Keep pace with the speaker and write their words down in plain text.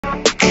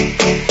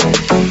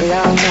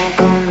Love won't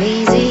come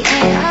easy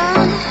at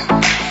all.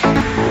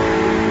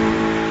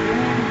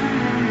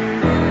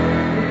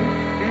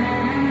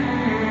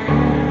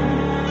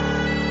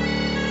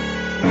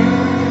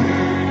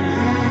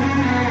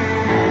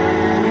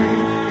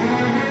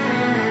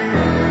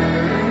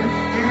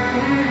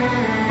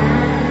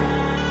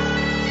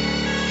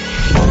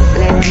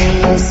 Let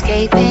me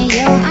escape in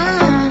your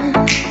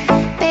arms.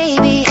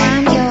 Baby,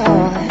 I'm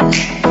yours.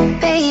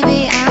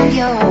 Baby, I'm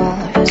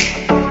yours.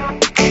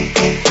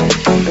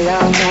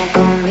 Love won't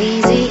come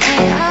easy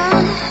at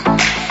all.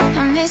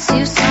 I miss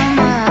you so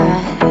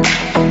much.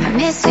 I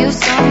miss you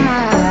so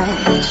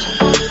much.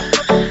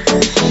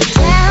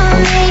 Tell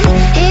me,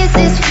 is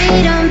this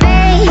freedom,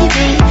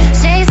 baby?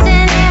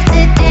 Chasing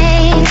after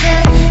danger,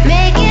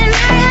 making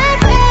my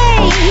heart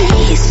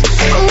race.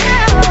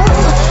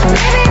 Whoa,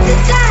 maybe to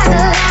die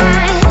the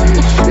line,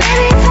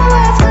 maybe for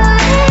words to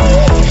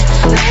leave.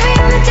 Maybe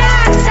on the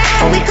dark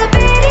side we could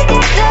be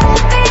together,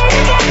 be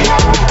together.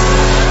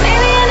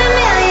 Maybe in a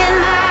million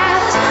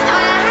miles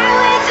on a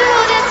highway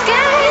through the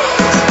sky.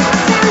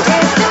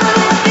 Someday soon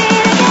we'll be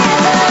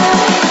together.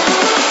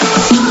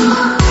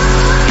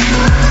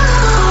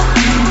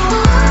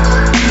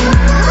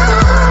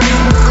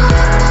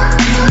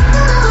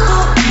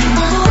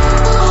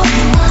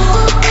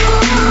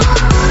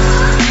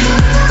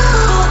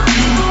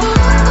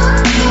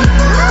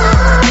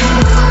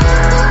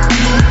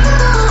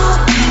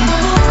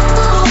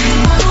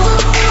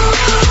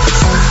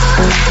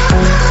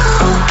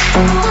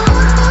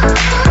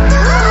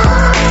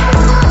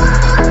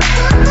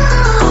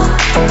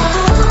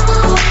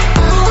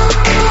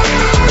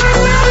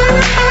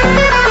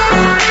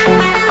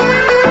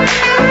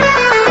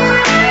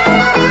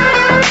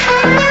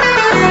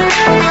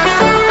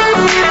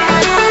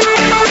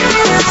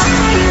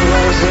 He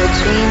was a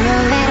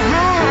dreamer at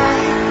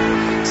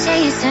heart,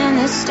 chasing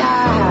the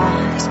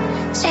stars,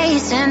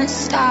 chasing the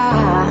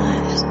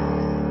stars.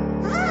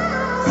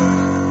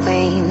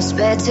 Flames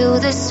spread to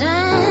the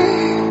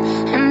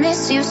sun. I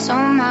miss you so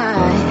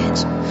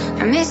much.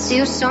 I miss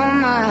you so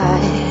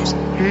much.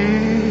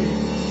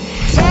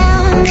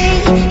 Tell me,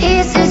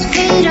 is this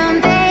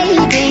freedom,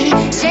 baby?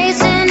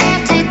 Chasing